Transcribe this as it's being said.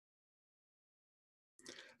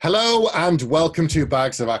Hello and welcome to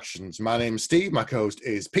Bags of Actions. My name's Steve, my co-host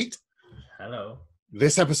is Pete. Hello.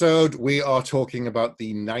 This episode we are talking about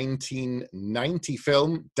the 1990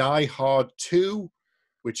 film Die Hard 2,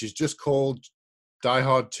 which is just called Die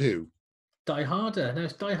Hard 2. Die Harder. No,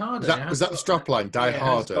 it's Die Harder. Was that the strap line? Die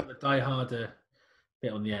Harder. It's got the Die Harder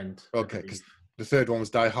bit on the end. Okay, because the third one was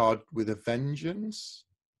Die Hard with a Vengeance.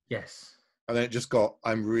 Yes. And then it just got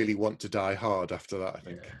I'm really want to die hard after that, I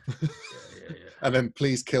think. Yeah. And then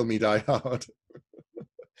Please Kill Me Die Hard.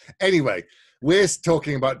 Anyway, we're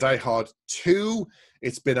talking about Die Hard 2.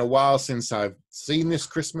 It's been a while since I've seen this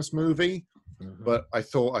Christmas movie, but I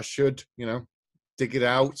thought I should, dig it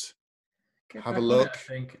out, have a look.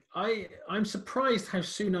 I'm surprised how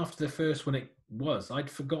soon after the first one it was. I'd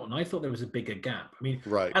forgotten. I thought there was a bigger gap. I mean,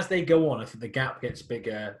 as they go on, I think the gap gets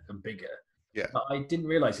bigger and bigger. Yeah. But I didn't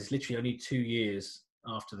realise it's literally only 2 years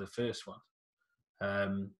after the first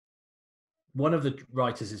one. One of the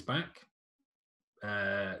writers is back.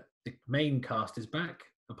 The main cast is back,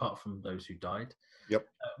 apart from those who died. Yep.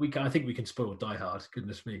 I think we can spoil Die Hard.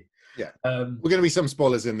 Goodness me. Yeah. We're going to be some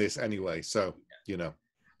spoilers in this anyway, so spoilers.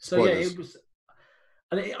 So yeah, it was.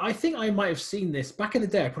 And I think I might have seen this back in the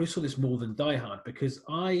day. I probably saw this more than Die Hard because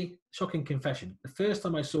shocking confession, the first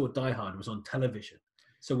time I saw Die Hard was on television.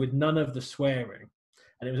 So with none of the swearing,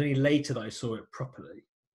 and it was only later that I saw it properly.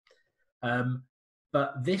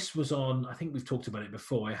 But this was on, I think we've talked about it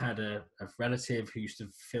before. I had a relative who used to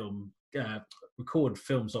record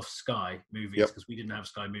films off Sky movies because we didn't have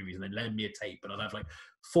Sky movies, and they'd lend me a tape, and I'd have like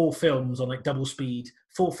 4 films on like double speed,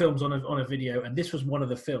 4 films on a video, and this was one of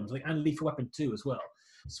the films, and Lethal Weapon 2 as well.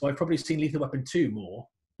 So I've probably seen Lethal Weapon 2 more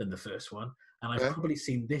than the first one, and I've probably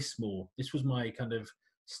seen this more. This was my kind of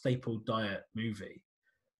staple diet movie.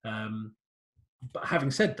 But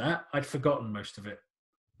having said that, I'd forgotten most of it.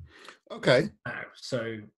 Okay.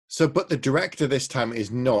 But the director this time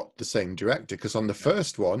is not the same director, because on the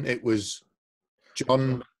first one it was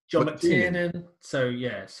John McTiernan. So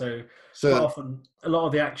quite often a lot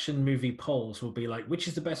of the action movie polls will be like, which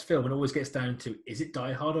is the best film? And it always gets down to, is it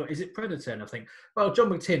Die Hard or is it Predator? And I think, well, John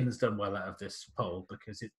McTiernan's done well out of this poll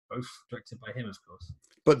because it's both directed by him, of course.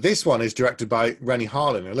 But this one is directed by Rennie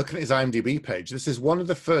Harlin. And looking at his IMDb page, this is one of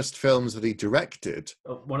the first films that he directed.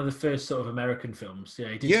 One of the first sort of American films. Yeah,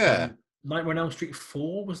 he did. Nightmare on Elm Street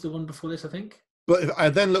 4 was the one before this, I think. But I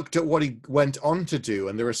then looked at what he went on to do,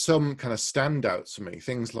 and there are some kind of standouts for me.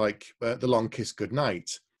 Things like The Long Kiss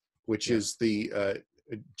Goodnight, which is the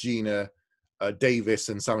Gina Davis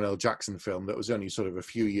and Samuel L. Jackson film that was only sort of a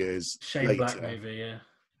few years Shane later. Black movie, yeah.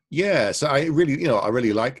 Yeah, so I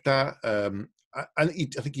really liked that. And I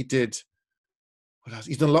think he did. What else?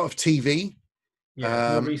 He's done a lot of TV.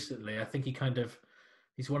 Yeah, more recently, I think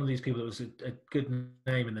he's one of these people that was a good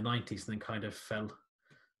name in the 90s and then kind of fell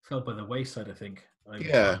by the wayside, I think.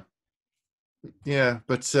 Yeah,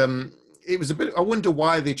 but it was a bit. I wonder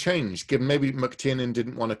why they changed. Given maybe McTiernan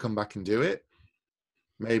didn't want to come back and do it.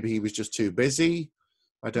 Maybe he was just too busy.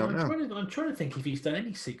 I don't know. I'm trying to think if he's done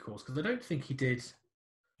any sequels, because I don't think he did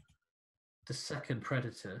the second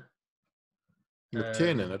Predator.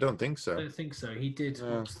 McTiernan, I don't think so. I don't think so. He did.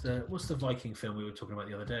 What's the Viking film we were talking about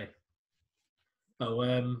the other day?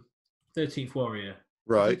 13th Warrior.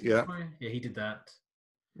 Right. Yeah. Yeah, he did that.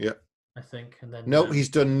 Yeah. I think, and then he's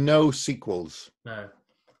done no sequels.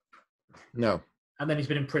 No. And then he's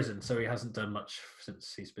been in prison, so he hasn't done much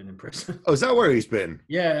since he's been in prison. Oh, is that where he's been?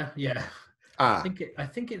 Yeah. I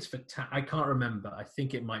think it's for tax. I can't remember. I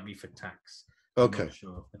think it might be for tax. Okay. I'm not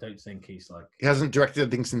sure. I don't think he's like. He hasn't directed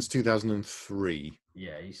anything since 2003.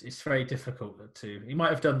 Yeah, it's very difficult to. He might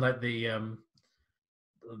have done like the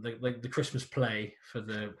Christmas play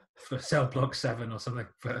for Cell Block 7 or something,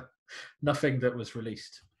 but nothing that was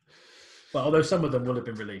released. But although some of them will have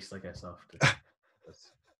been released, I guess, after.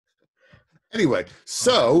 Anyway,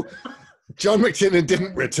 so John McTiernan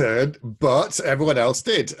didn't return, but everyone else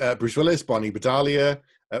did. Bruce Willis, Bonnie Bedelia,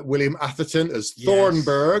 William Atherton as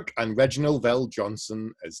Thornburg, and Reginald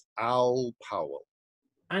VelJohnson as Al Powell.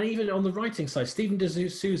 And even on the writing side, Stephen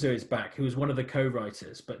D'Souza is back, who was one of the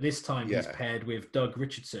co-writers, but this time he's paired with Doug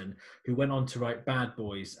Richardson, who went on to write Bad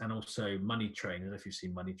Boys and also Money Train. I don't know if you've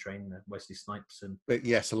seen Money Train, Wesley Snipes and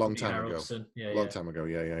a long time ago. Time ago,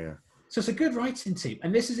 yeah. So it's a good writing team,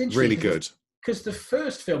 and this is interesting. Really good. Because the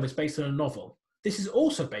first film is based on a novel. This is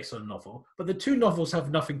also based on a novel, but the two novels have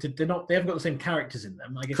nothing to. They haven't got the same characters in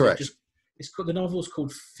them. I guess correct. The novel's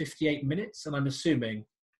called 58 Minutes, and I'm assuming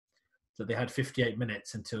that they had 58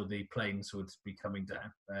 minutes until the planes would be coming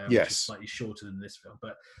down. Which is slightly shorter than this film,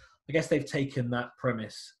 but I guess they've taken that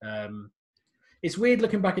premise. It's weird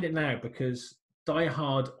looking back at it now because Die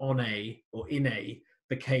Hard in A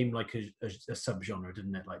became like a subgenre,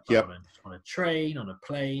 didn't it? Like on a train, on a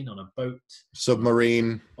plane, on a boat,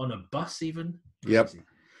 submarine, on a bus, even. Yep.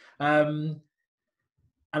 And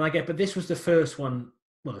but this was the first one.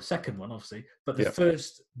 Well, the second one, obviously, but the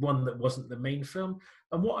first one that wasn't the main film.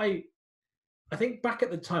 And what I think back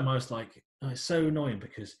at the time, I was like, oh, it's so annoying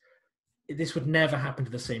because this would never happen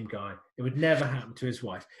to the same guy. It would never happen to his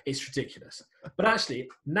wife. It's ridiculous. But actually,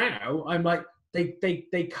 now I'm like,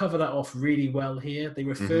 they cover that off really well here. They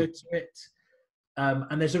refer to it.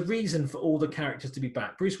 And there's a reason for all the characters to be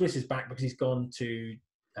back. Bruce Willis is back because he's gone to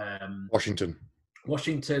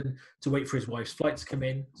Washington to wait for his wife's flight to come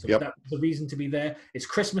in. So that's the reason to be there. It's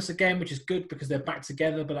Christmas again, which is good because they're back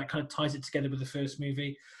together, but that kind of ties it together with the first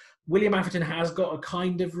movie. William Atherton has got a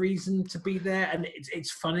kind of reason to be there, and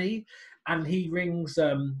it's funny. And he rings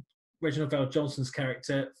Reginald VelJohnson's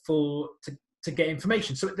character to get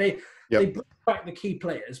information. So they bring back the key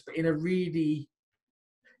players, but in a really...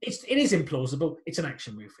 It is implausible. It's an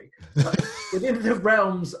action movie. But within the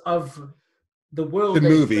realms of the world the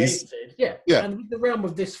movies created, and with the realm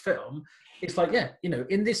of this film, it's like,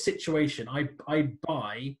 in this situation, I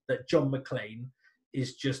buy that John McClane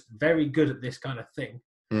is just very good at this kind of thing,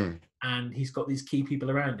 and he's got these key people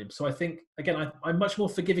around him. So I think, again, I'm much more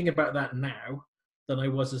forgiving about that now than I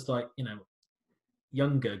was as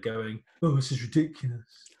younger, going, oh, this is ridiculous.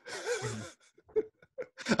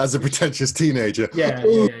 As a pretentious teenager. Yeah.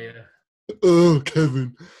 Oh,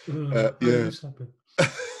 Kevin. This happened?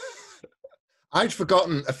 I'd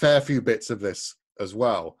forgotten a fair few bits of this as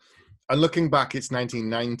well. And looking back, it's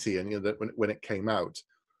 1990, and when it came out.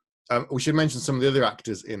 We should mention some of the other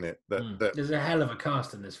actors in it. There's a hell of a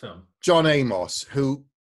cast in this film. John Amos, who,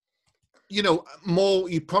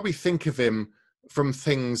 you'd probably think of him from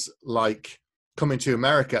things like Coming to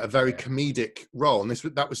America, a very comedic role. And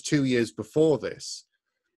that was 2 years before this.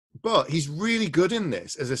 But he's really good in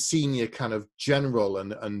this as a senior kind of general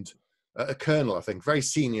and a colonel, I think, very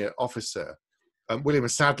senior officer. William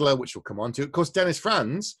Sadler, which we'll come on to. Of course, Dennis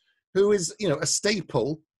Franz, who is, a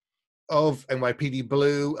staple of NYPD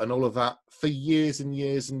Blue and all of that for years and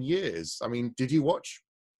years and years. I mean, did you watch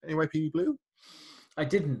NYPD Blue? I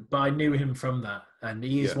didn't, but I knew him from that. And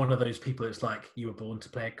he is one of those people that's like, you were born to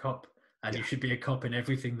play a cop, and you should be a cop in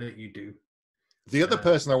everything that you do. The other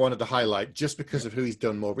person I wanted to highlight, just because of who he's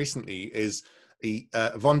done more recently, is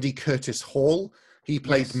Vondie Curtis Hall. He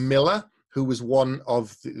played Miller, who was one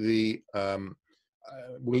of the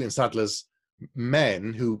William Sadler's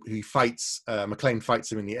men who fights, McClane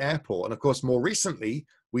fights him in the airport. And of course, more recently,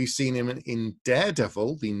 we've seen him in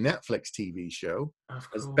Daredevil, the Netflix TV show,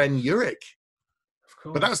 as Ben Urich.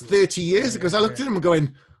 But that was 30 years ago. So I looked at him and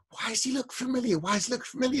going, why does he look familiar?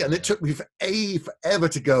 And it took me forever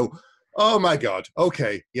to go, oh my God,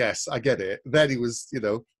 okay, yes, I get it. Then he was,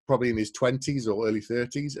 probably in his 20s or early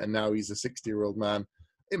 30s, and now he's a 60-year-old man.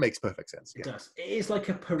 It makes perfect sense. It does. It is like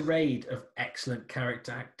a parade of excellent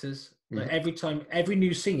character actors. Like every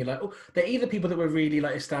new scene, you're like, oh, they're either people that were really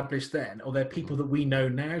established then, or they're people that we know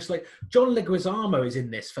now. It's like John Leguizamo is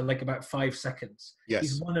in this for about 5 seconds. Yes.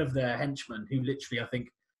 He's one of their henchmen who literally, I think,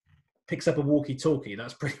 picks up a walkie-talkie.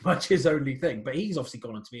 That's pretty much his only thing. But he's obviously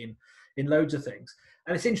gone on to be in loads of things.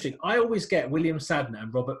 And it's interesting. I always get William Sadler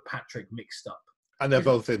and Robert Patrick mixed up. And they're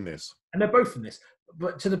both in this.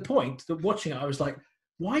 But to the point that watching it, I was like,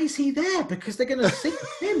 why is he there? Because they're going to see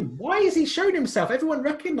him. Why is he showing himself? Everyone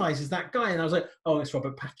recognizes that guy. And I was like, oh, it's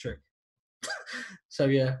Robert Patrick. So,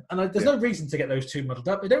 yeah. And there's no reason to get those two muddled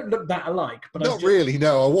up. They don't look that alike. But Not really,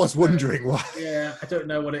 no. I was wondering why. Yeah, I don't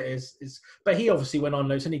know what it is. But he obviously went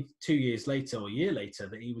on. It's only 2 years later or a year later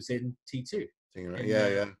that he was in T2.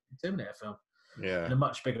 Terminator film. Yeah. In a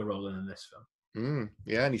much bigger role than in this film.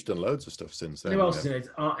 Yeah, and he's done loads of stuff since then. Who else is in it?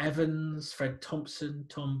 Art Evans, Fred Thompson,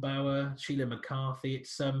 Tom Bauer, Sheila McCarthy.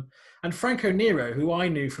 It's and Franco Nero, who I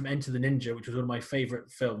knew from Enter the Ninja, which was one of my favourite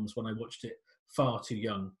films when I watched it far too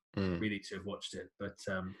young, really, to have watched it. But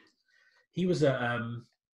he was at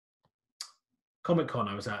Comic-Con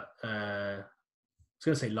I was at, I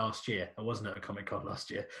was going to say last year. I wasn't at a Comic-Con last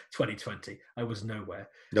year, 2020. I was nowhere.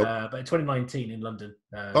 Nope. But in 2019 in London.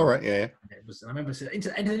 All right, yeah. It was. I remember seeing Enter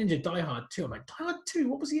the Ninja Die Hard 2. I'm like, Die Hard 2?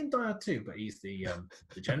 What was he in Die Hard 2? But he's the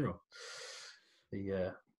general.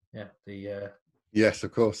 Yes,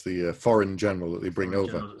 of course, the foreign general that they bring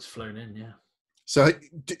over. General that's flown in, yeah. So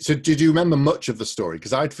did you remember much of the story?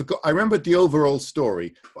 Because I remembered the overall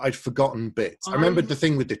story, but I'd forgotten bits. I remembered the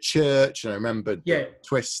thing with the church, and I remembered the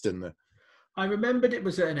twist and the... I remembered it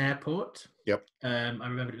was at an airport. Yep. I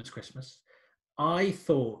remembered it was Christmas. I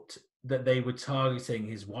thought that they were targeting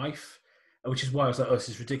his wife, which is why I was like, oh, this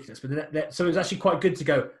is ridiculous. But so it was actually quite good to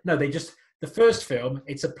go, no, they The first film,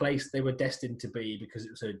 it's a place they were destined to be because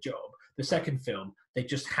it was a job. The second film, they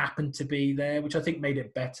just happened to be there, which I think made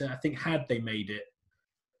it better. I think had they made it,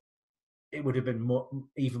 it would have been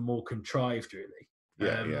even more contrived, really.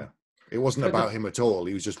 Yeah. It wasn't about him at all.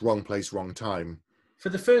 He was just wrong place, wrong time. For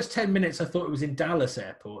the first 10 minutes, I thought it was in Dallas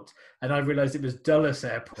Airport, and I realised it was Dulles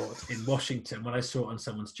Airport in Washington when I saw it on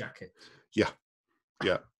someone's jacket. Yeah.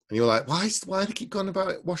 And you're like, why do they keep going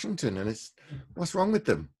about Washington? And what's wrong with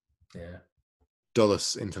them? Yeah.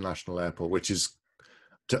 Dulles International Airport, which is,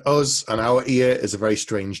 to us and our ear, is a very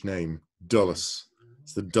strange name. Dulles.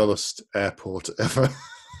 It's the dullest airport ever.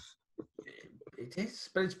 It is,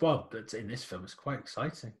 but it's Bob. But in this film, it's quite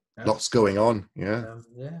exciting. Lots going on. Yeah.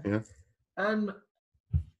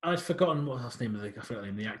 I'd forgotten what the name of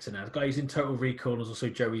the actor now. The guy who's in Total Recall is also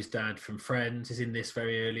Joey's dad from Friends. Is in this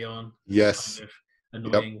very early on. Yes. Kind of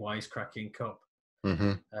annoying, wisecracking cop.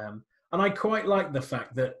 Mm-hmm. And I quite like the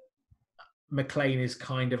fact that McClane is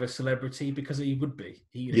kind of a celebrity because he would be.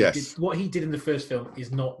 What he did in the first film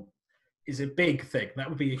is a big thing. That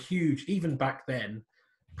would be a huge, even back then,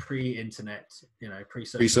 pre-internet,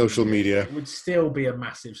 pre-social media, it would still be a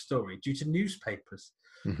massive story due to newspapers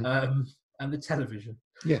and the television.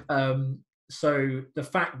 So the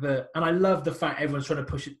fact that, and I love the fact everyone's trying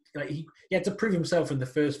to push it, like he had to prove himself in the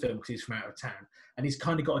first film because he's from out of town, and he's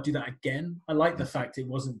kind of got to do that again. I like the fact it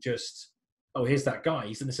wasn't just, oh, here's that guy,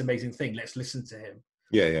 he's done this amazing thing, let's listen to him.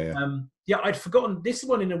 I'd forgotten this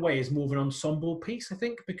one in a way is more of an ensemble piece, I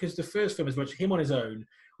think, because the first film is much him on his own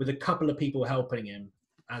with a couple of people helping him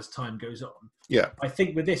as time goes on. I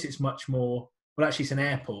think with this it's much more, well, actually it's an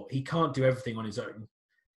airport, he can't do everything on his own.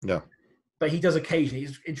 But he does occasionally.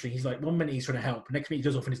 It's interesting. He's like, 1 minute he's trying to help, next minute he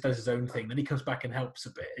does often does his own thing, then he comes back and helps a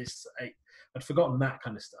bit. I'd forgotten that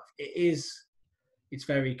kind of stuff. It's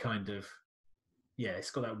very kind of, it's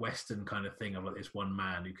got that Western kind of thing of like this one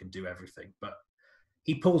man who can do everything, but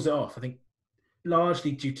he pulls it off, I think,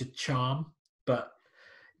 largely due to charm. But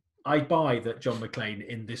I buy that John McClane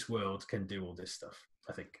in this world can do all this stuff,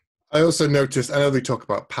 I think. I also noticed, I know they talk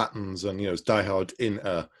about patterns and, it's Die Hard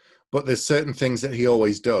but there's certain things that he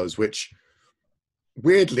always does, which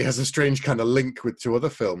weirdly has a strange kind of link to other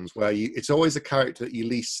films where it's always a character that you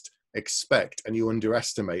least expect and you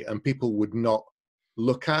underestimate and people would not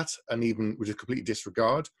look at and even would just completely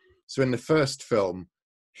disregard. So in the first film,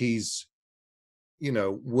 he's,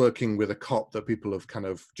 working with a cop that people have kind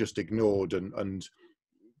of just ignored and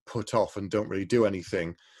put off and don't really do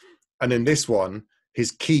anything. And in this one,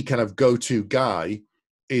 his key kind of go-to guy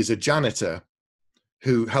is a janitor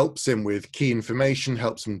who helps him with key information,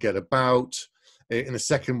 helps him get about. In the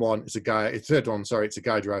second one, it's a guy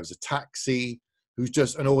who drives a taxi, who's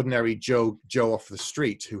just an ordinary Joe off the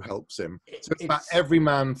street who helps him. So it's that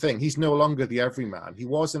everyman thing. He's no longer the everyman. He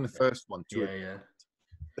was in the first one too.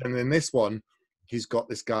 And in this one, he's got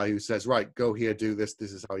this guy who says, right, go here, do this.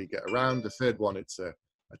 This is how you get around. The third one, it's a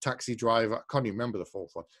taxi driver. I can't even remember the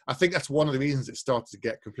fourth one. I think that's one of the reasons it started to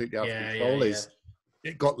get completely out of control is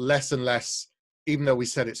it got less and less, even though we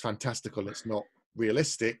said it's fantastical, it's not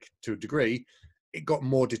realistic to a degree, it got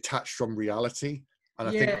more detached from reality. And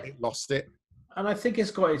I think it lost it. And I think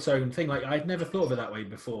it's got its own thing. Like, I'd never thought of it that way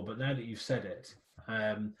before, but now that you've said it,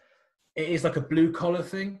 it is like a blue collar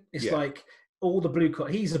thing. It's like all the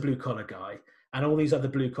he's a blue collar guy, and all these other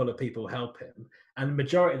blue collar people help him. And the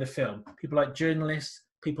majority of the film, people like journalists,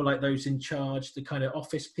 people like those in charge, the kind of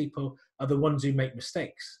office people, are the ones who make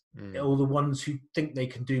mistakes, or the ones who think they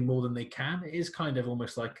can do more than they can. It is kind of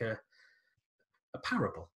almost like a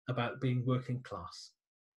parable about being working class.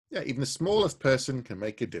 Yeah, even the smallest person can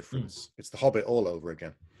make a difference. It's The Hobbit all over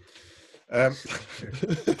again.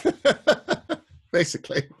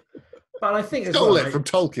 Basically. But I think stole it from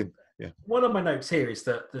Tolkien. Yeah. One of my notes here is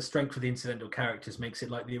that the strength of the incidental characters makes it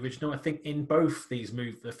like the original. I think in both these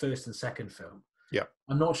movies, the first and second film,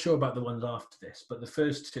 I'm not sure about the ones after this, but the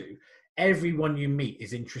first two, everyone you meet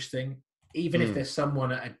is interesting, even if there's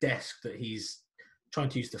someone at a desk that he's trying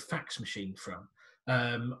to use the fax machine from,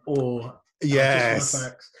 or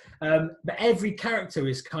fax. But every character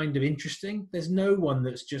is kind of interesting. There's no one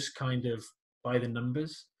that's just kind of by the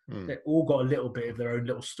numbers. They've all got a little bit of their own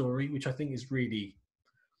little story, which I think is really,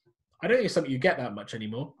 I don't think it's something you get that much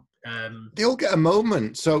anymore. They all get a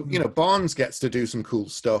moment. So, Barnes gets to do some cool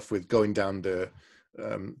stuff with going down to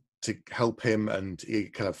help him, and he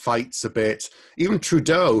kind of fights a bit. Even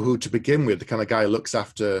Trudeau, who to begin with, the kind of guy who looks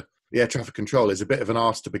after the air traffic control, is a bit of an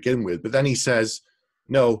arse to begin with. But then he says,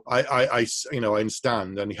 no, I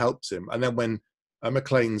understand, and he helps him. And then when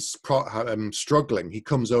McClane's struggling, he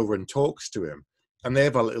comes over and talks to him, and they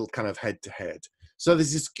have a little kind of head-to-head. So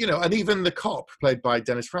there's this, and even the cop, played by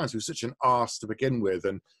Dennis Franz, who's such an arse to begin with,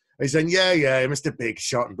 and He's saying, yeah, Mr. Big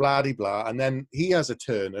Shot and blah, de blah. And then he has a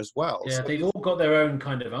turn as well. Yeah, so they've all got their own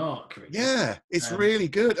kind of arc. Really. Yeah, it's really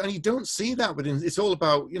good. And you don't see that within, it's all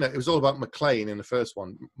about, it was all about McClane in the first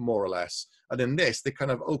one, more or less. And in this, they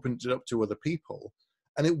kind of opened it up to other people.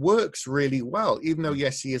 And it works really well, even though,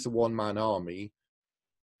 yes, he is a one-man army.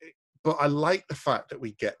 But I like the fact that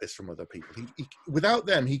we get this from other people. Without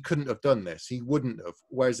them, he couldn't have done this. He wouldn't have.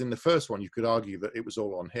 Whereas in the first one, you could argue that it was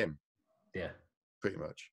all on him. Yeah. Pretty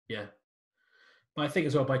much. Yeah. But I think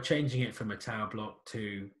as well, by changing it from a tower block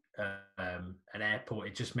to an airport,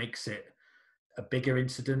 it just makes it a bigger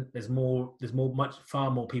incident. There's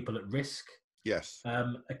far more people at risk. Yes.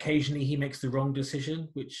 Occasionally he makes the wrong decision,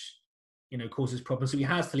 which, causes problems. So he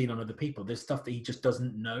has to lean on other people. There's stuff that he just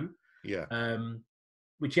doesn't know. Yeah.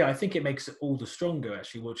 Which, I think it makes it all the stronger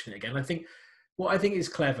actually watching it again. What I think is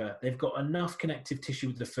clever, they've got enough connective tissue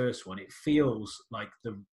with the first one. It feels like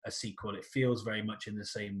a sequel. It feels very much in the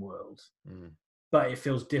same world. But it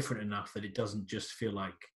feels different enough that it doesn't just feel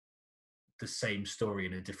like the same story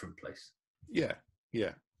in a different place. Yeah.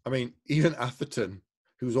 I mean, even Atherton,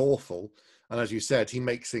 who's awful, and as you said, he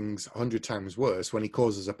makes things 100 times worse when he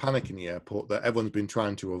causes a panic in the airport that everyone's been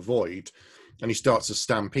trying to avoid, and he starts a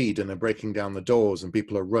stampede and they're breaking down the doors and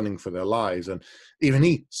people are running for their lives, and even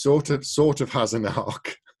he sort of has an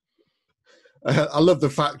arc. I love the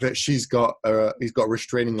fact that he's got a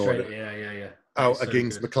restraining order. Yeah. Out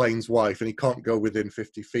against McClane's wife, and he can't go within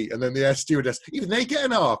 50 feet. And then the air stewardess, even they get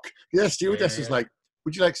an arc. The air stewardess is like,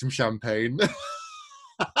 would you like some champagne?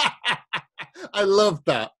 I love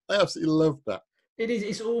that. I absolutely love that. It is.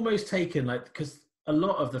 It's almost taken because a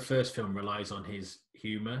lot of the first film relies on his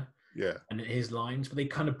humor, and his lines, but they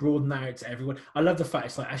kind of broaden that out to everyone. I love the fact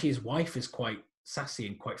it's like actually his wife is quite sassy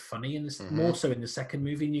and quite funny in this, more so in the second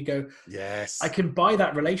movie. And you go, yes, I can buy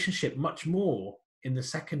that relationship much more in the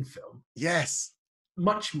second film. Yes,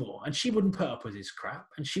 much more. And she wouldn't put up with his crap,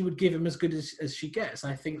 and she would give him as good as she gets.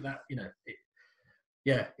 And I think that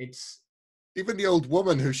it's. Even the old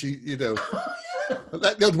woman who the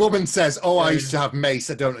old woman says, I used to have mace,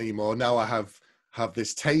 I don't anymore. Now I have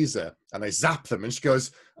this taser and I zap them. And she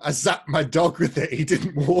goes, I zapped my dog with it. He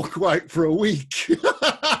didn't walk right for a week.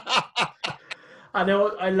 I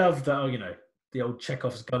know. I love that. The old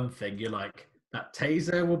Chekhov's gun thing. You're like, that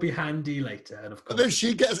taser will be handy later. And of course, then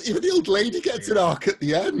even the old lady gets an arc at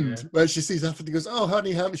the end where she sees Atherton and goes, oh,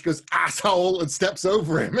 honey, how much? She goes, asshole, and steps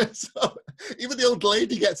over him. So, even the old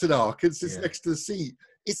lady gets an arc and sits next to the seat.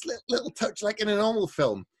 It's a little touch like in a normal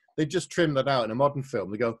film. They just trim that out in a modern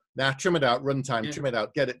film. They go, trim it out, runtime, trim it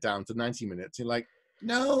out, get it down to 90 minutes. You're like,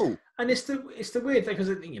 no. And it's the weird thing, because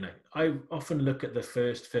I often look at the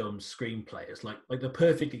first film's screenplay as like the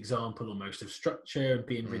perfect example almost of structure and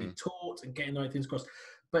being really taut and getting the right things across.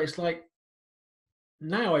 But it's like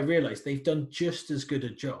now I realise they've done just as good a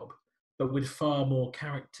job, but with far more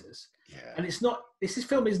characters. Yeah. And it's not. This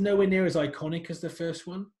film is nowhere near as iconic as the first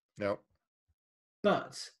one. No.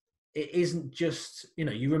 But it isn't just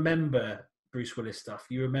you remember Bruce Willis stuff,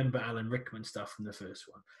 you remember Alan Rickman stuff from the first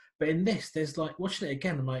one. But in this, there's like, watching it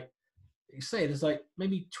again, I'm like, there's like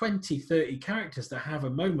maybe 20, 30 characters that have a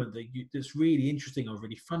moment that's really interesting or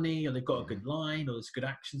really funny, or they've got a good line, or there's a good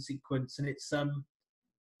action sequence. And it's, I'm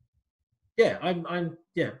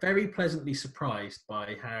very pleasantly surprised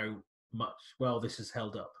by how much well this has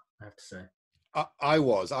held up, I have to say.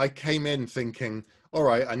 I came in thinking, all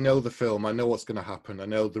right, I know the film, I know what's going to happen, I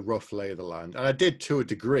know the rough lay of the land. And I did to a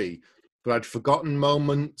degree, but I'd forgotten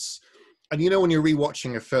moments. And when you're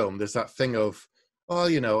rewatching a film, there's that thing of,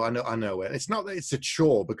 I know it. It's not that it's a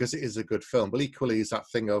chore because it is a good film, but equally is that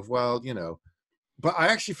thing of, But I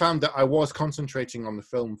actually found that I was concentrating on the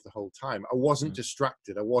film for the whole time. I wasn't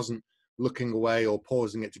distracted. I wasn't looking away or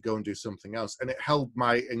pausing it to go and do something else. And it held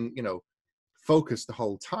my, focus the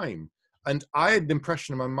whole time. And I had the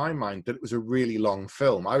impression in my mind that it was a really long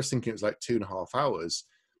film. I was thinking it was like 2.5 hours.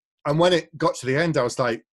 And when it got to the end, I was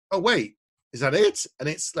like, oh, wait. Is that it? And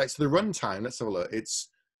it's like, so the runtime, let's have a look. It's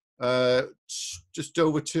just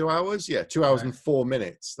over 2 hours. Yeah, 2 hours and 4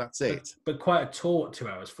 minutes. That's it. But quite a taut 2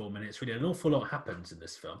 hours, 4 minutes. Really, an awful lot happens in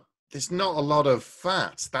this film. There's not a lot of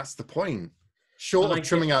fat. That's the point. Short of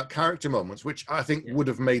trimming out character moments, which I think would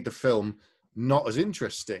have made the film not as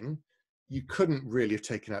interesting, you couldn't really have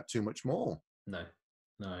taken out too much more. No,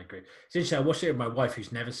 I agree. It's interesting. I watched it with my wife,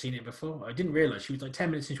 who's never seen it before. I didn't realise. She was like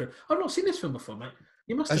 10 minutes into it. I've not seen this film before, mate.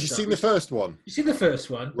 You must have. Has you seen the first one? You've seen the first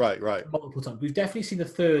one, right? Multiple times. We've definitely seen the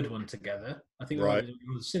third one together. I think we went to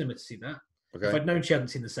the cinema to see that. Okay. If I'd known she hadn't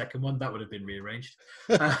seen the second one, that would have been rearranged.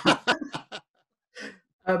 I've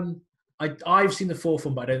seen the fourth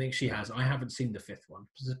one, but I don't think she has. I haven't seen the fifth one.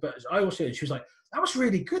 But I also, she was like, "That was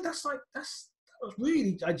really good. That was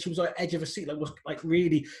really, and she was like edge of a seat, like was like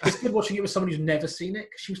really. It's good watching it with someone who's never seen it,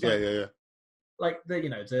 because she was like, yeah. Like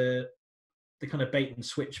the kind of bait and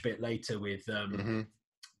switch bit later with the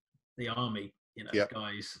army,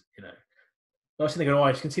 guys, I was thinking,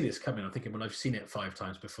 I can see this coming. I'm thinking, well, I've seen it 5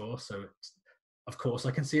 times before, so of course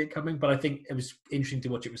I can see it coming. But I think it was interesting to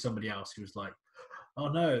watch it with somebody else who was like, oh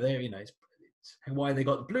no, there, it's why they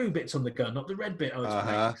got the blue bits on the gun, not the red bit. Oh,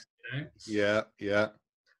 it's blanks, Yeah.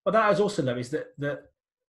 But that I was also love is that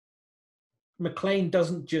McClane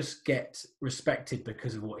doesn't just get respected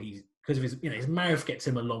because of his, his mouth gets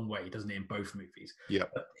him a long way, doesn't it, in both movies? Yeah.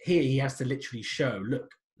 But here he has to literally show,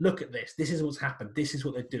 look at this. This is what's happened. This is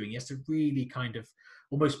what they're doing. He has to really kind of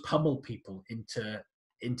almost pummel people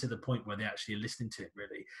into the point where they actually are listening to it,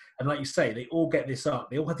 really. And like you say, they all get this up.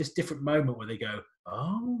 They all have this different moment where they go,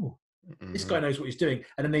 oh, this guy knows what he's doing.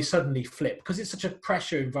 And then they suddenly flip, because it's such a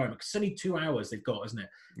pressure environment. Because it's only 2 hours they've got, isn't it?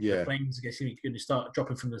 Yeah. The planes are going to start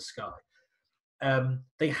dropping from the sky.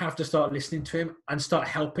 They have to start listening to him and start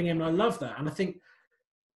helping him. And I love that. And I think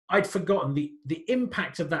I'd forgotten the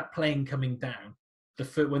impact of that plane coming down,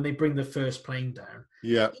 when they bring the first plane down.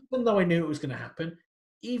 Yeah. Even though I knew it was going to happen,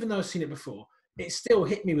 even though I've seen it before, it still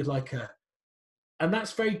hit me with and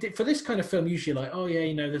that's very, for this kind of film, usually like, oh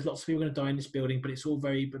yeah, there's lots of people going to die in this building, but it's all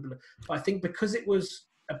very, but I think because it was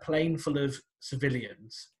a plane full of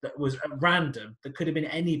civilians that was at random, that could have been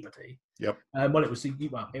anybody. Yep. Well,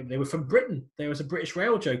 they were from Britain. There was a British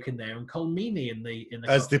Rail joke in there, and Cole Meany in the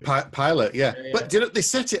as the pilot, yeah. But they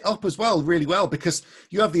set it up as well really well, because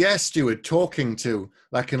you have the air steward talking to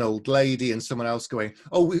like an old lady and someone else going,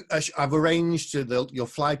 "Oh, I've arranged your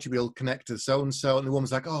flight to be able to connect to so and so," and the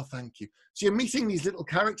woman's like, "Oh, thank you." So you're meeting these little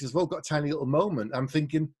characters. They've all got a tiny little moment. I'm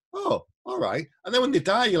thinking, "Oh, all right," and then when they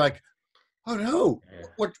die, you're like, "Oh no,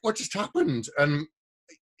 what just happened?" And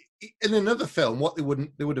in another film, what they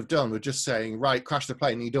would have done was just saying, right, crash the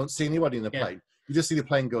plane, and you don't see anybody in the plane. You just see the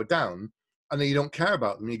plane go down, and then you don't care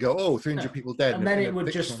about them. You go, oh, 300 people dead. And then it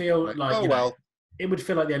would just feel like, oh, well. It would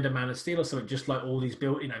feel like the end of Man of Steel or something, just like all these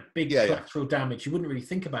big collateral damage. You wouldn't really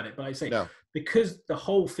think about it. But I say, because the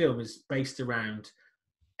whole film is based around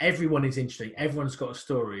everyone is interesting, everyone's got a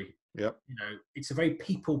story. Yep. It's a very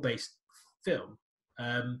people-based film.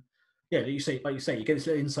 Like you say, you get this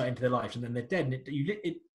little insight into their lives, and then they're dead. And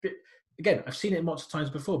again, I've seen it lots of times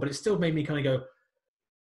before, but it still made me kind of go,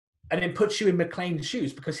 and it puts you in McClane's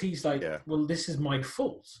shoes, because he's like, well, this is my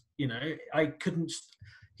fault. He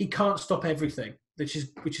can't stop everything, which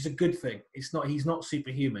is a good thing. He's not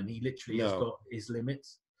superhuman. He literally has got his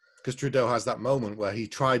limits. Because Trudeau has that moment where he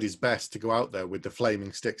tried his best to go out there with the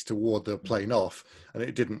flaming sticks to ward the plane off, and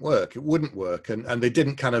it didn't work. It wouldn't work. And they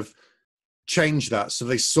didn't kind of change that. So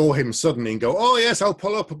they saw him suddenly and go, oh, yes, I'll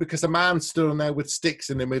pull up, because a man stood on there with sticks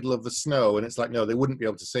in the middle of the snow. And it's like, no, they wouldn't be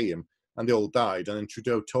able to see him. And they all died. And then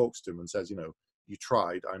Trudeau talks to him and says, you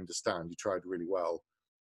tried. I understand. You tried really well,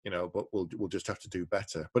 but we'll just have to do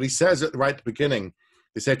better. But he says right at the beginning,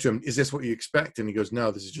 they said to him, is this what you expect? And he goes,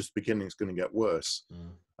 no, this is just the beginning. It's going to get worse.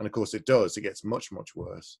 And of course it does. It gets much, much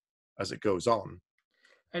worse as it goes on.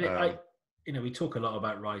 And we talk a lot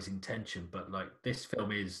about rising tension, but like this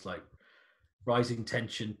film is like rising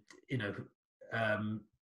tension,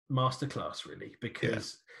 masterclass, really,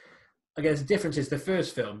 because I guess the difference is the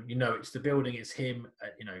first film, it's the building, it's him,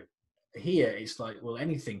 here it's like, well,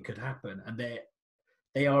 anything could happen, and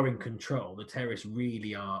they are in control. The terrorists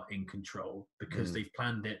really are in control, because they've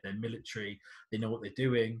planned it. They're military. They know what they're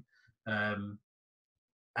doing. And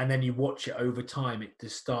then you watch it over time. It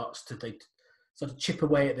just starts to chip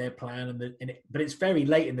away at their plan, but it's very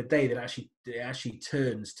late in the day that it actually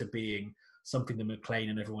turns to being something that McClane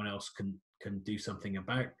and everyone else can do something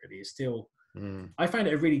about. Really, it's still. I find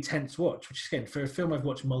it a really tense watch, which again, for a film I've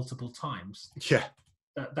watched multiple times. Yeah,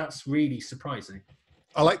 that's really surprising.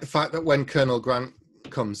 I like the fact that when Colonel Grant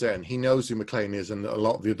comes in, he knows who McClane is, and a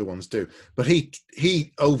lot of the other ones do. But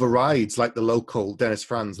he overrides like the local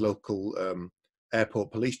Franz local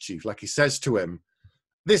airport police chief. Like he says to him,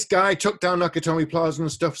 "This guy took down Nakatomi Plaza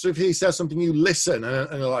and stuff. So if he says something, you listen." And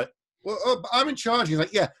they're like, "Well, I'm in charge." He's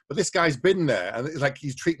like, "Yeah, but this guy's been there," and it's like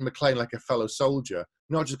he's treating McClane like a fellow soldier,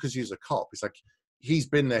 not just because he's a cop. It's like he's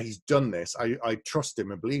been there, he's done this. I trust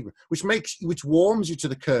him and believe him, which warms you to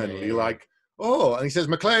the colonel. Yeah. You're like, oh, and he says,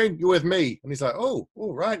 "McClane, you're with me," and he's like, "Oh,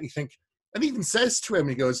 all right." And you think, and he even says to him,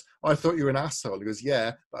 he goes, "Oh, I thought you were an asshole." He goes,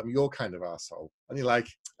 "Yeah, but I'm your kind of asshole." And you're like,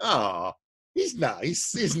 "Ah, he's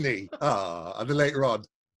nice, isn't he?" And then later on,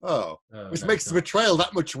 which makes the betrayal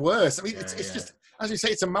that much worse. I mean, it's just, as you say,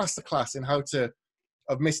 it's a masterclass in how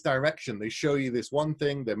of misdirection. They show you this one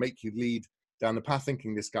thing, they make you lead down the path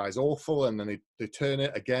thinking this guy's awful, and then they turn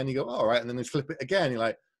it again, you go, all right, and then they flip it again, you're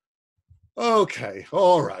like, Okay,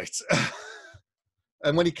 all right.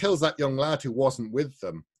 And when he kills that young lad who wasn't with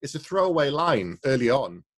them, it's a throwaway line early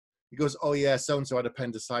on. He goes, "Oh yeah, so-and-so had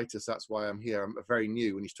appendicitis. That's why I'm here. I'm very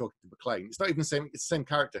new." And he's talking to McClane. It's not even the same. It's the same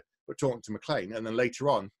character, but talking to McClane. And then later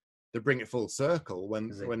on, they bring it full circle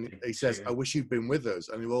when he says, "I wish you'd been with us."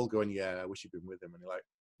 And they're all going, "Yeah, I wish you'd been with him." And you're like,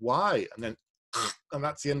 "Why?" And then, and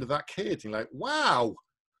that's the end of that kid. And you're like, "Wow,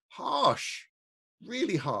 harsh,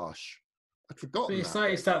 really harsh." I'd forgotten It's that.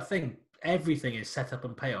 like, it's that thing. Everything is set up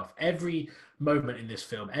and payoff. Every moment in this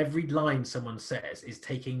film, every line someone says is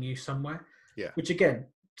taking you somewhere. Yeah. Which again,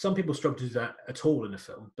 some people struggle to do that at all in a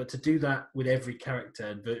film, but to do that with every character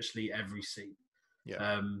and virtually every scene.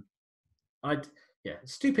 Yeah.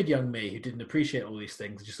 Stupid young me who didn't appreciate all these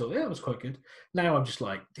things, just thought, yeah, it was quite good. Now I'm just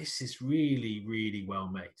like, this is really, really well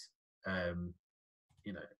made.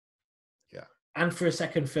 Yeah. And for a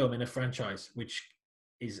second film in a franchise, which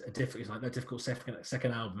is a difficult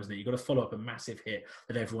second album, isn't it? You've got to follow up a massive hit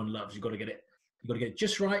that everyone loves. You've got to get it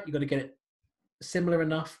just right. You've got to get it similar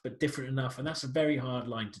enough, but different enough. And that's a very hard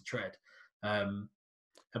line to tread.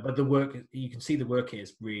 But the work, you can see the work here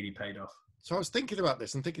is really paid off. So I was thinking about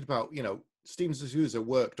this and thinking about, Steven Souza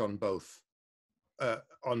worked on both,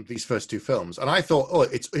 on these first two films. And I thought, oh,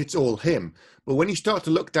 it's all him. But when you start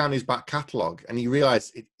to look down his back catalogue and you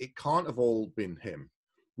realise it can't have all been him.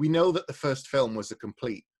 We know that the first film was a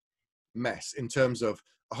complete mess in terms of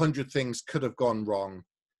 100 things could have gone wrong,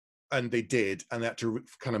 and they did, and they had to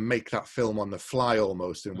kind of make that film on the fly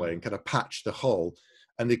almost in a way and kind of patch the hole.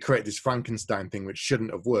 And they created this Frankenstein thing which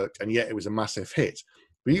shouldn't have worked, and yet it was a massive hit.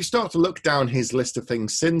 But you start to look down his list of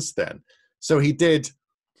things since then. So he did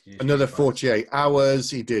another 48 Hours.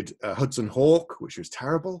 He did Hudson Hawk, which was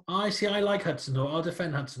terrible. I see. I like Hudson Hawk. I'll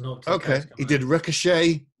defend Hudson Hawk. Okay. He did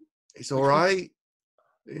Ricochet. It's all right.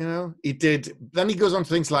 He did. Then he goes on to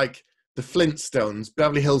things like The Flintstones,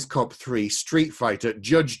 Beverly Hills Cop 3, Street Fighter,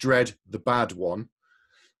 Judge Dredd, the bad one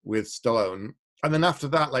with Stallone. And then after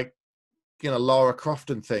that, Lara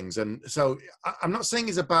Croft and things. And so I'm not saying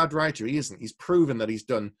he's a bad writer. He isn't. He's proven that he's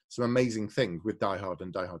done some amazing things with Die Hard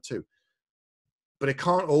and Die Hard 2. But it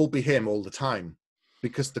can't all be him all the time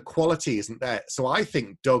because the quality isn't there. So I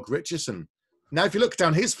think Doug Richardson. Now, if you look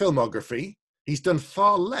down his filmography, he's done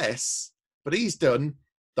far less, but he's done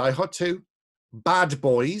Die Hard 2, Bad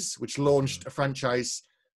Boys, which launched a franchise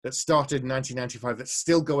that started in 1995 that's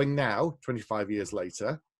still going now, 25 years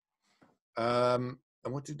later. And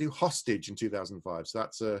what did he do? Hostage in 2005. So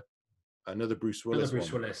that's another Bruce Willis.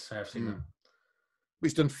 Willis, I have seen that.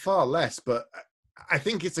 He's done far less, but I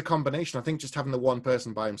think it's a combination. I think just having the one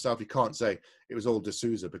person by himself, you can't say it was all de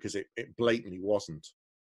Souza because it blatantly wasn't.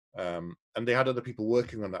 And they had other people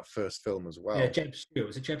working on that first film as well. Yeah, Jeb Stewart.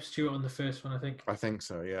 Was it Jeb Stewart on the first one, I think? I think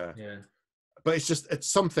so, yeah. Yeah. But it's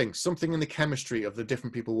something in the chemistry of the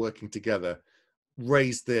different people working together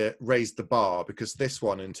raised the bar, because this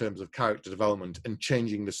one, in terms of character development and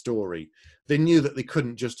changing the story, they knew that they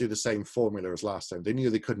couldn't just do the same formula as last time. They knew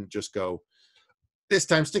they couldn't just go, this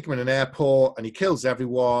time stick him in an airport and he kills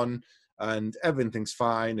everyone and everything's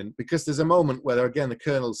fine. And because there's a moment where, again, the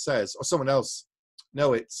colonel says, or someone else,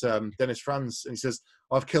 no, it's Dennis Franz, and he says,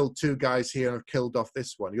 I've killed 2 guys here and I've killed off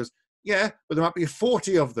this one. He goes, yeah, but there might be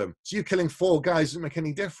 40 of them. So you killing 4 guys doesn't make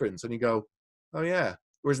any difference. And you go, oh yeah.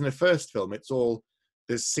 Whereas in the first film, it's all,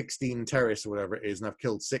 there's 16 terrorists or whatever it is, and I've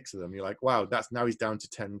killed 6 of them. You're like, wow, now he's down to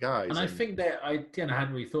 10 guys. And I think that I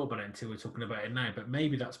hadn't really thought about it until we're talking about it now, but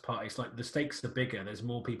maybe that's part. It's like the stakes are bigger. There's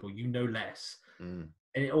more people, less. And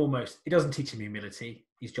it doesn't teach him humility.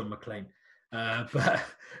 He's John McClane.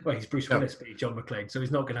 He's Bruce Willis, but he's John McClane, so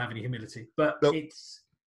he's not going to have any humility. But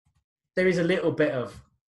there is a little bit of,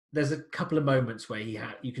 there's a couple of moments where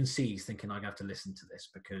you can see he's thinking, I have to listen to this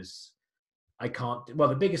because I can't. Well,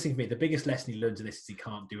 the biggest thing for me, the biggest lesson he learns in this is he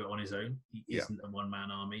can't do it on his own. He isn't a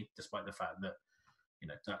one-man army, despite the fact that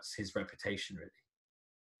that's his reputation, really.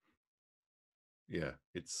 Yeah,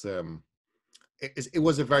 it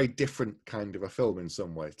was a very different kind of a film in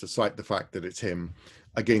some ways, despite the fact that it's him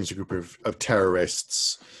against a group of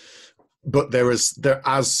terrorists. But they're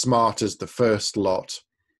as smart as the first lot,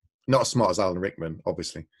 not as smart as Alan Rickman,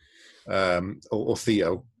 obviously, or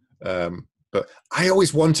Theo. But I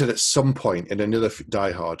always wanted at some point in another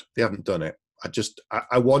Die Hard, they haven't done it.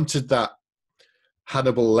 I wanted that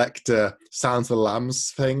Hannibal Lecter Silence of the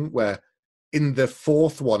Lambs thing, where in the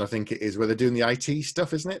 4th one, I think it is, where they're doing the IT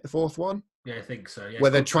stuff, isn't it? The 4th one? Yeah, I think so. Yeah,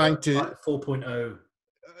 where they're trying to 4.0.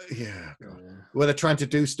 Yeah. Where they're trying to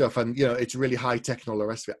do stuff and, it's really high tech and all the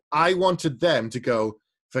rest of it. I wanted them to go,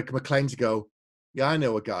 for McClane to go, yeah, I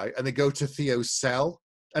know a guy. And they go to Theo's cell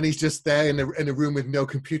and he's just there in a room with no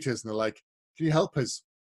computers. And they're like, can you help us?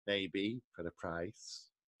 Maybe for the price.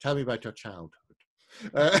 tell me about your childhood.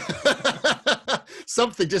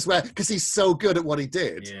 Something just where, because he's so good at what he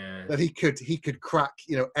did that he could crack,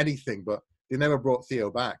 anything, but they never brought Theo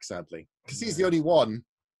back, sadly, because he's the only one.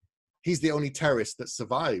 He's the only terrorist that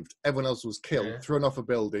survived. Everyone else was killed, thrown off a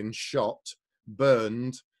building, shot,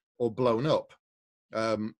 burned, or blown up.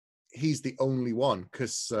 He's the only one,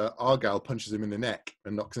 because Argyle punches him in the neck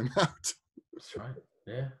and knocks him out. That's right.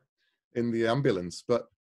 Yeah. In the ambulance. But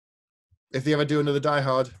if they ever do another Die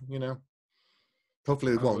Hard,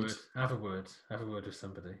 hopefully they won't. Have a word with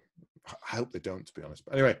somebody. I hope they don't, to be honest.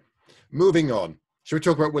 But anyway, moving on. Shall we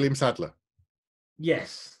talk about William Sadler?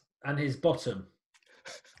 Yes, and his bottom.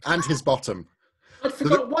 And his bottom. I'd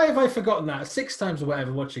forgot. Why have I forgotten that? 6 times or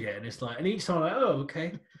whatever watching it, and it's like, and each time I'm like, oh,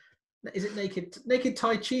 okay. Is it naked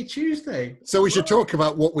Tai Chi Tuesday? So we should talk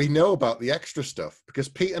about what we know about the extra stuff, because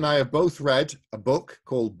Pete and I have both read a book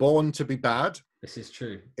called Born to be Bad. This is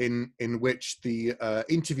true. In which the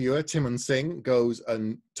interviewer, Timon Singh, goes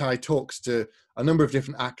and Tai talks to a number of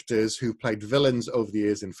different actors who played villains over the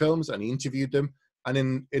years in films, and he interviewed them.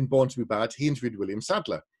 And in Born to be Bad, he interviewed William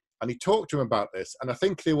Sadler. And he talked to him about this. And I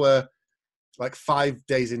think they were like 5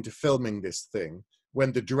 days into filming this thing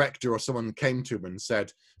when the director or someone came to him and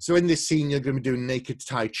said, so in this scene, you're going to be doing naked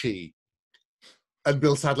Tai Chi. And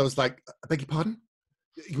Bill Sadler was like, I beg your pardon?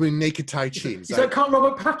 You mean naked Tai Chi? He's like, can't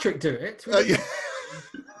Robert Patrick do it? Yeah.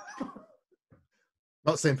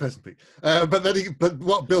 Not the same person, Pete. But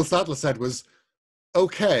what Bill Sadler said was,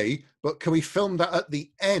 okay, but can we film that at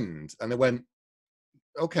the end? And they went,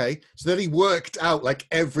 okay. So then he worked out like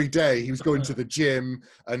every day. He was going to the gym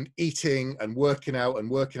and eating and working out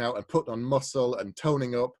and putting on muscle and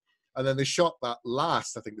toning up. And then they shot that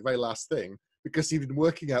the very last thing, because he'd been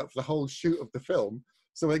working out for the whole shoot of the film.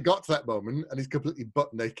 So when it got to that moment and he's completely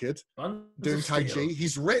butt naked doing Tai Chi,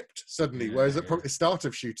 he's ripped suddenly. Whereas at the start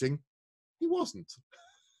of shooting, he wasn't.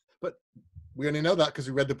 But we only know that because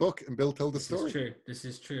we read the book and Bill told the story. This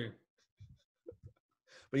is true.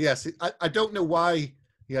 But yes, I don't know why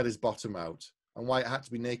he had his bottom out and why it had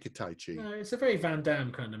to be naked Tai Chi. No, it's a very Van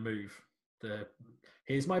Damme kind of move.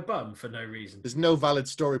 Here's my bum for no reason. There's no valid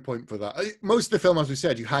story point for that. Most of the film, as we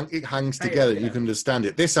said, it hangs together. You can understand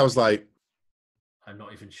it. This, I was like, I'm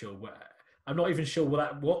not even sure what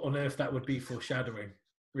on earth that would be foreshadowing,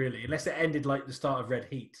 really, unless it ended like the start of Red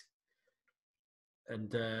Heat,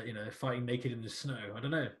 and fighting naked in the snow. I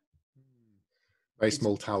don't know. Very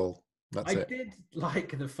small towel. I did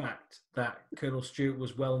like the fact that Colonel Stewart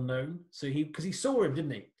was well known, so because he saw him,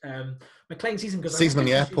 didn't he? McClane sees him in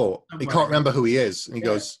the airport. He can't remember who he is, and he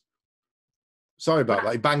goes, "Sorry about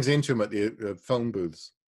that." He bangs into him at the phone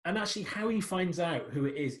booths. And actually, how he finds out who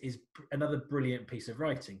it is another brilliant piece of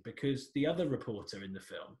writing, because the other reporter in the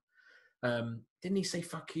film, didn't he say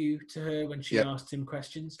 "fuck you" to her when she asked him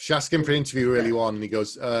questions? She asked him for an interview early on, and he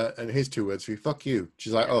goes, and his 2 words for you, "fuck you."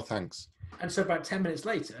 She's like, "Oh, thanks." And so about 10 minutes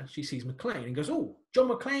later, she sees McClane and goes, "Oh, John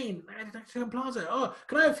McClane, Atherton Plaza. Oh,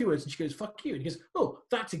 can I have a few words?" And she goes, "Fuck you." And he goes, "Oh,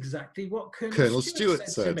 that's exactly what Colonel Stewart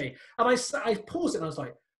said to me." And I paused it and I was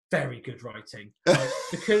like, very good writing.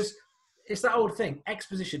 Because it's that old thing,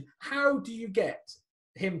 exposition. How do you get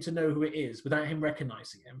him to know who it is without him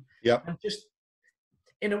recognizing him? Yeah. And just,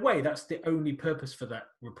 in a way, that's the only purpose for that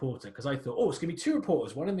reporter. Because I thought, it's going to be 2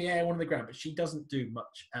 reporters, one in the air, one on the ground. But she doesn't do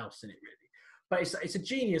much else in it, really. But it's a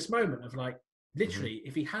genius moment of like, literally,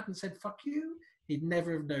 if he hadn't said "fuck you," he'd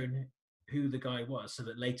never have known who the guy was, so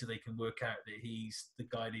that later they can work out that he's the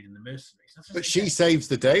guy leading the mercenaries. But she saves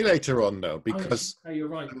the day later on, though, because you're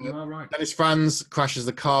right. You are right. Dennis Franz crashes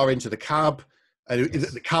the car into the cab, and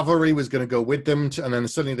the cavalry was going to go with them, and then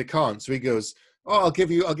suddenly they can't. So he goes, "Oh, I'll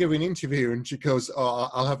give you an interview," and she goes, "Oh,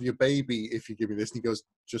 I'll have your baby if you give me this." And he goes,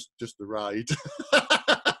 "Just the ride."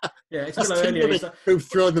 Yeah, it's like earlier. Who've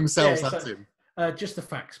thrown themselves at him. Just the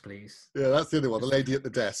facts, please. Yeah, that's the other one. The lady at the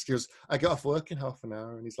desk. She goes, "I got off work in half an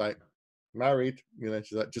hour," and he's like, "Married."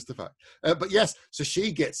 She's like, "Just the fact." But yes, so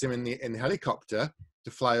she gets him in the helicopter to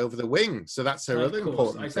fly over the wing. So that's her other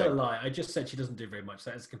important. I said a lie. I just said she doesn't do very much.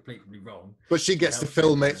 That is completely wrong. But she gets to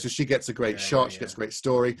film it, so she gets a great shot. She gets a great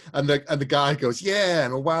story. And the guy goes, "Yeah,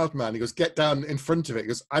 I'm a wild man." He goes, "Get down in front of it." He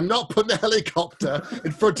goes, "I'm not putting a helicopter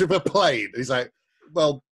in front of a plane." And he's like,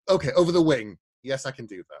 "Well, okay, over the wing. Yes, I can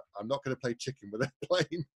do that. I'm not going to play chicken with a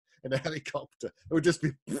plane in a helicopter." It would just be,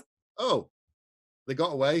 oh, they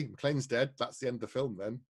got away. McClane's dead. That's the end of the film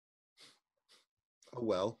then. Oh,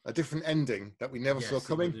 well, a different ending that we never saw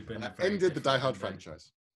coming. And that ended the Die Hard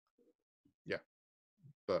franchise. Yeah.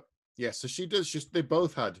 But, yeah, so she does. They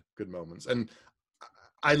both had good moments. And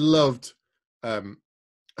I loved,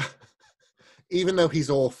 even though he's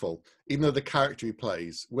awful, even though the character he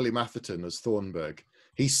plays, William Atherton as Thornburg,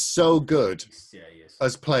 He's so good Yeah, he is.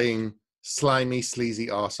 as playing slimy, sleazy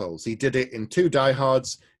arseholes. He did it in 2 Die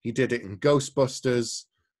Hards. He did it in Ghostbusters.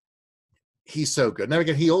 He's so good. Now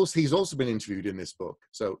again, he's also been interviewed in this book.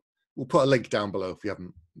 So we'll put a link down below if you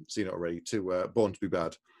haven't seen it already to Born to Be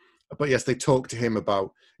Bad. But yes, they talked to him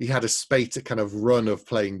about, he had a spate, a kind of run of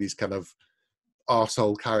playing these kind of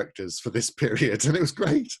arsehole characters for this period. And it was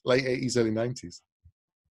great. Late 80s, early 90s.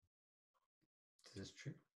 This is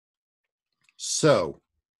true. So,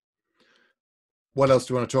 what else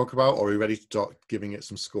do you want to talk about? Or are you ready to start giving it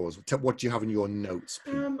some scores? What do you have in your notes,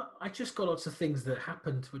 Pete? I just got lots of things that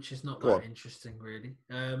happened, which is not that interesting, really.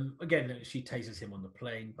 Again, she tases him on the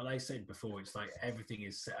plane, but like I said before, it's like everything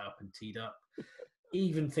is set up and teed up.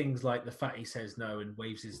 Even things like the fact he says no and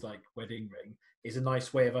waves his like wedding ring is a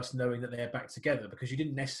nice way of us knowing that they're back together, because you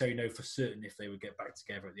didn't necessarily know for certain if they would get back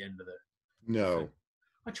together at the end of it. No. So,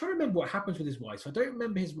 I try to remember what happens with his wife. So I don't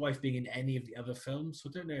remember his wife being in any of the other films. So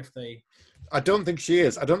I don't know if they... I don't think she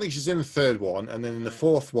is. I don't think she's in the 3rd one. And then in the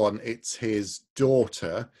 4th one, it's his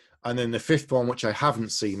daughter. And then the 5th one, which I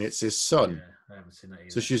haven't seen, it's his son. Yeah, I haven't seen that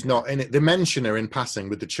either. So she's not in it. They mention her in passing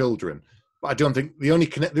with the children. But I don't think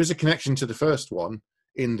there's a connection to the 1st one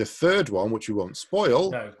in the 3rd one, which we won't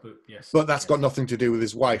spoil. No, but yes. But that's got nothing to do with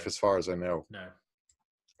his wife, as far as I know. No.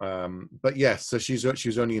 But yes, so she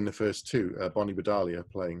was only in the first 2. Bonnie Bedelia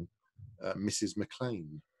playing Mrs.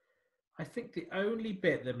 McClane. I think the only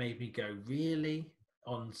bit that made me go really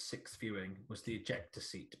on 6th viewing was the ejector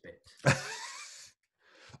seat bit.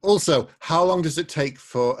 Also, how long does it take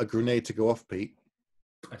for a grenade to go off, Pete?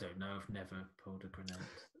 I don't know. I've never pulled a grenade.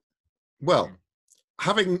 Well,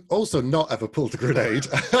 having also not ever pulled a grenade,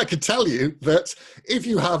 I can tell you that if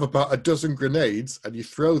you have about a dozen grenades and you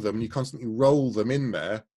throw them and you constantly roll them in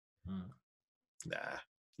there, nah,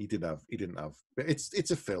 he didn't have. But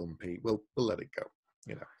it's a film, Pete. We'll let it go.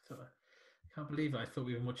 You know. I can't believe it. I thought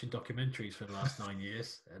we were watching documentaries for the last 9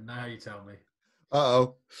 years, and now you tell me.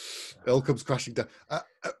 Uh-oh. It all comes crashing down.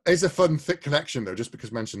 It's a fun, thick connection, though, just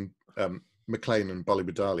because I mentioned McClane and Bonnie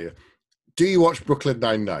Bedelia. Do you watch Brooklyn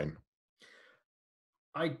Nine-Nine?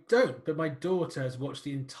 I don't, but my daughter has watched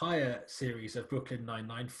the entire series of Brooklyn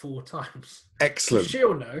Nine-Nine 4 times. Excellent. So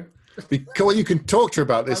she'll know. Well, you can talk to her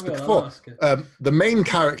about this before. The main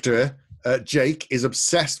character, Jake, is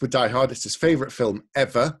obsessed with Die Hard. It's his favourite film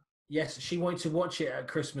ever. Yes, she wanted to watch it at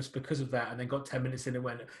Christmas because of that, and then got 10 minutes in and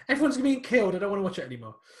went, everyone's being killed, I don't want to watch it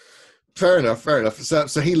anymore. Fair enough.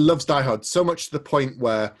 So he loves Die Hard, so much to the point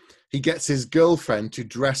where he gets his girlfriend to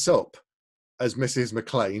dress up as Mrs.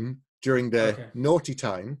 McClane during their naughty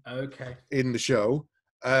time in the show.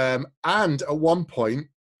 And at one point,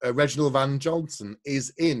 Reginald VelJohnson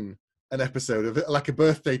is in an episode of it, like a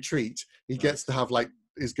birthday treat. He gets to have, like,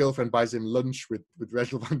 his girlfriend buys him lunch with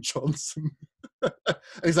Reginald VelJohnson.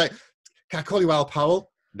 And he's like, can I call you Al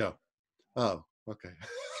Powell? No. Oh, okay.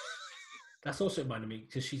 That's also reminded me,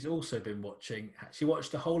 because she's also been she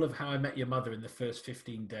watched the whole of How I Met Your Mother in the first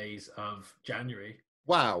 15 days of January.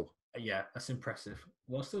 Wow. Yeah, that's impressive.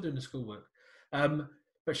 While still doing the schoolwork.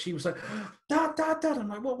 But she was like, Dad. I'm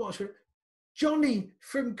like, what watch it? Johnny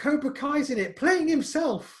from Cobra Kai's in it, playing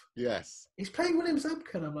himself. Yes. He's playing William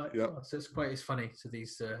Zabka. I'm like, so it's funny to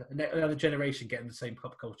these another generation getting the same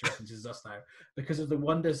pop culture references as us now, because of the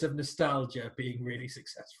wonders of nostalgia being really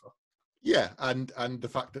successful. Yeah, and the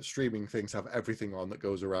fact that streaming things have everything on that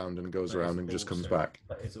goes around and goes around and just comes back.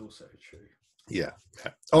 That is also true. Yeah.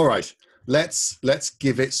 All right. Let's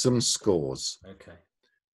give it some scores. Okay.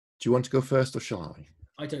 Do you want to go first or shall I?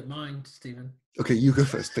 I don't mind, Stephen. Okay, you go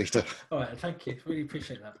first, Peter. All right, thank you. Really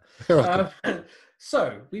appreciate that. You're welcome.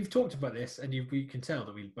 So we've talked about this, and we can tell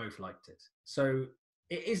that we both liked it. So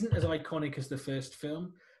it isn't as iconic as the first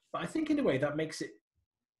film, but I think in a way that makes it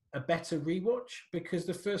a better rewatch, because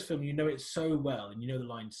the first film, you know it so well, and you know the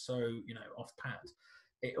lines so, off pat.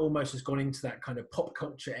 It almost has gone into that kind of pop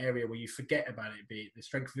culture area where you forget about it, the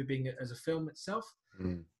strength of it being as a film itself.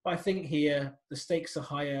 But I think here the stakes are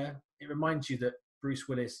higher. It reminds you that Bruce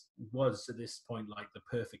Willis was at this point like the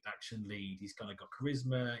perfect action lead. He's kind of got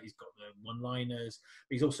charisma, he's got the one-liners,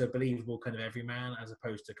 but he's also a believable kind of everyman, as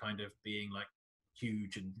opposed to kind of being like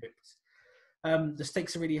huge and ripped. The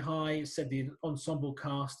stakes are really high. It said the ensemble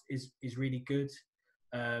cast is really good.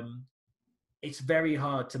 It's very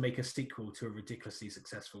hard to make a sequel to a ridiculously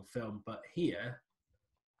successful film, but here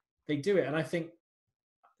they do it. And I think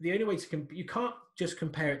the only way you can't just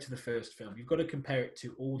compare it to the first film. You've got to compare it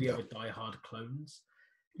to all the other Die Hard clones.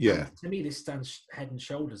 Yeah. And to me, this stands head and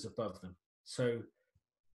shoulders above them. So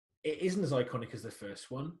it isn't as iconic as the first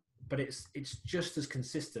one, but it's just as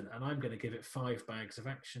consistent. And I'm going to give it 5 bags of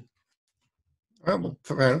action. Well,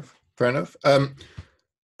 fair enough.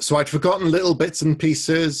 So I'd forgotten little bits and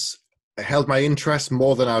pieces. It held my interest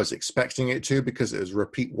more than I was expecting it to, because it was a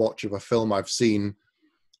repeat watch of a film I've seen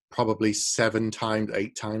probably 7 times,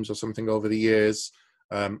 8 times or something over the years.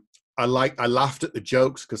 I laughed at the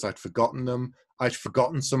jokes because I'd forgotten them. I'd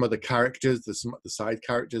forgotten some of the characters, the side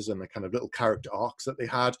characters and the kind of little character arcs that they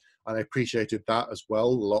had. And I appreciated that as well, a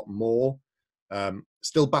lot more.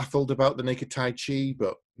 Still baffled about the naked Tai Chi,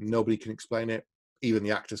 but nobody can explain it. Even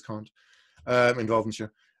the actors can't involved in the show.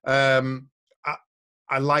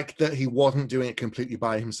 I liked that he wasn't doing it completely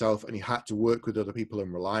by himself, and he had to work with other people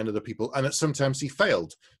and rely on other people. And that sometimes he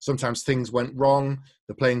failed. Sometimes things went wrong.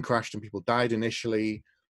 The plane crashed and people died initially,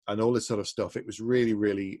 and all this sort of stuff. It was really,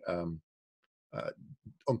 really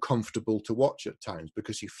uncomfortable to watch at times,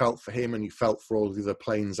 because you felt for him and you felt for all the other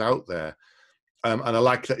planes out there. And I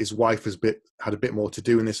like that his wife had a bit more to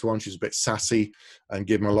do in this one. She was a bit sassy and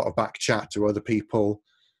gave him a lot of back chat to other people.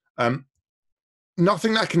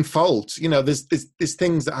 Nothing that I can fault. You know, there's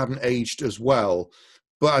things that haven't aged as well.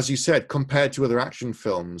 But as you said, compared to other action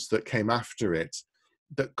films that came after it,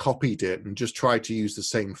 that copied it and just tried to use the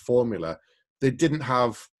same formula, they didn't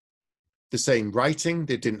have the same writing.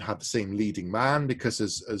 They didn't have the same leading man, because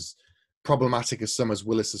as problematic as some as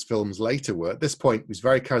Willis's films later were, at this point, he was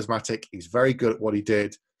very charismatic. He's very good at what he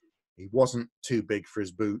did. He wasn't too big for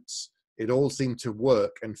his boots. It all seemed to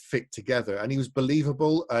work and fit together. And he was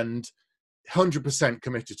believable and 100%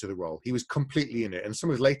 committed to the role. He was completely in it. And some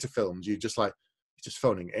of his later films, you're just like, he's just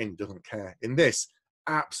phoning it in, he doesn't care. In this,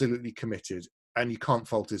 absolutely committed, and you can't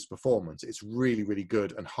fault his performance. It's really, really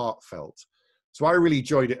good and heartfelt. So I really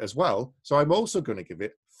enjoyed it as well. So I'm also going to give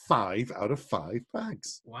it 5 out of 5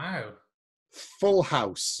 bags. Wow. Full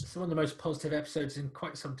house. It's one of the most positive episodes in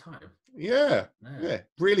quite some time. Yeah.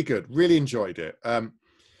 Really good. Really enjoyed it. And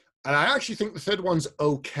I actually think the third one's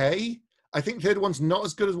okay. I think the third one's not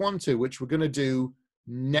as good as 1, 2, which we're going to do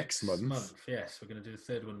next month. Yes, we're going to do the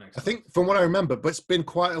third one next month. I think, from what I remember, but it's been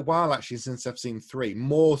quite a while actually since I've seen 3,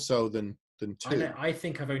 more so than 2. I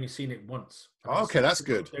think I've only seen it once. Okay, that's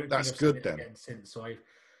good. That's good then. Since, so I've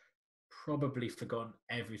probably forgotten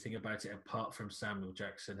everything about it apart from Samuel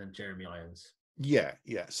Jackson and Jeremy Irons. Yeah.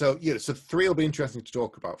 So 3 will be interesting to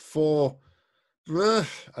talk about. 4.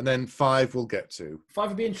 And then 5 we'll get to. 5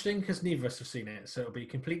 will be interesting because neither of us have seen it, so it'll be a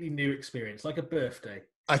completely new experience, like a birthday.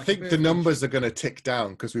 I think the numbers are going to tick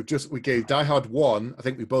down, because we gave Die Hard 1. I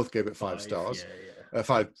think we both gave it 5 stars. Yeah.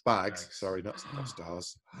 5 bags. Sorry, not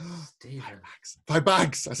stars. 5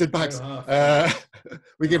 bags. I said bags.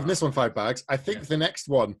 We gave this one 5 bags. I think the next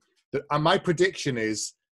one, and my prediction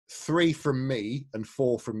is 3 from me and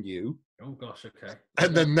 4 from you. Oh gosh, okay.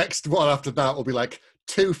 And the next one after that will be like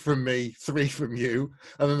 2 from me, 3 from you,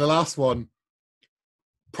 and then the last one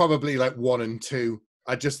probably like 1 and 2.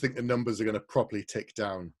 I just think the numbers are going to properly tick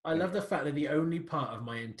down. I love the fact that the only part of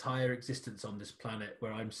my entire existence on this planet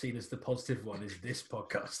where I'm seen as the positive one is this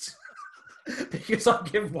podcast. Because I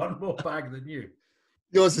give 1 more bag than you.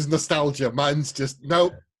 Yours is nostalgia. Mine's just,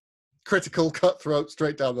 nope, critical, cutthroat,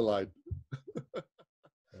 straight down the line.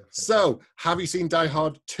 So, have you seen Die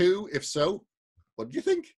Hard 2? If so, what do you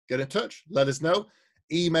think? Get in touch. Let us know.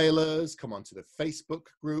 Email us. Come on to the Facebook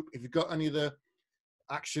group. If you've got any of the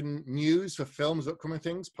action news for films, upcoming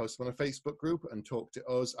things, post them on a Facebook group and talk to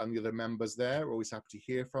us and the other members there. We're always happy to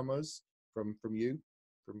hear from us, from you.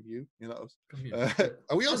 You know us.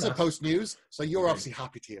 And we also post news, so you're obviously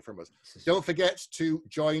happy to hear from us. Don't forget to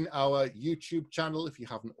join our YouTube channel if you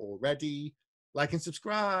haven't already. Like and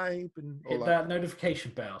subscribe. And hit that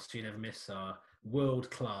notification bell so you never miss our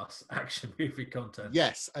world-class action movie content.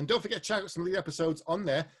 Yes, and don't forget to check out some of the episodes on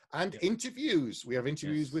there and interviews. We have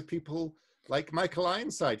interviews with people like Michael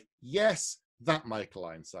Ironside. Yes, that Michael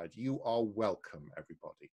Ironside. You are welcome,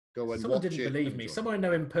 everybody. Go and someone watch it. Someone didn't believe me. Someone I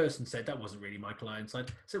know in person said that wasn't really Michael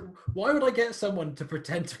Ironside. So why would I get someone to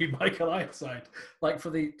pretend to be Michael Ironside? Like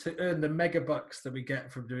to earn the mega bucks that we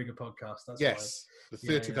get from doing a podcast. That's yes. The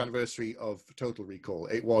 30th anniversary of Total Recall.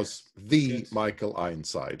 It was the Michael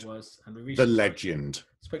Ironside. It was. And we the legend.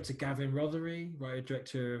 Spoke to Gavin Rothery,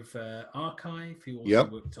 writer-director of Archive, who also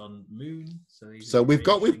worked on Moon. So we've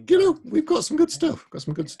got some good stuff. Got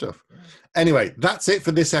some good stuff. Yeah. Anyway, that's it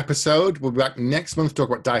for this episode. We'll be back next month to talk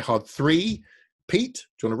about Die Hard 3. Pete,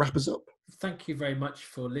 do you want to wrap us up? Thank you very much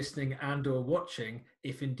for listening and or watching,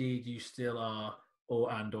 if indeed you still are or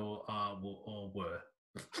were.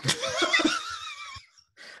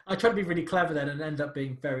 I try to be really clever then and end up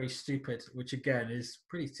being very stupid, which again is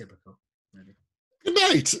pretty typical. Maybe. Good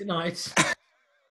night. Good night.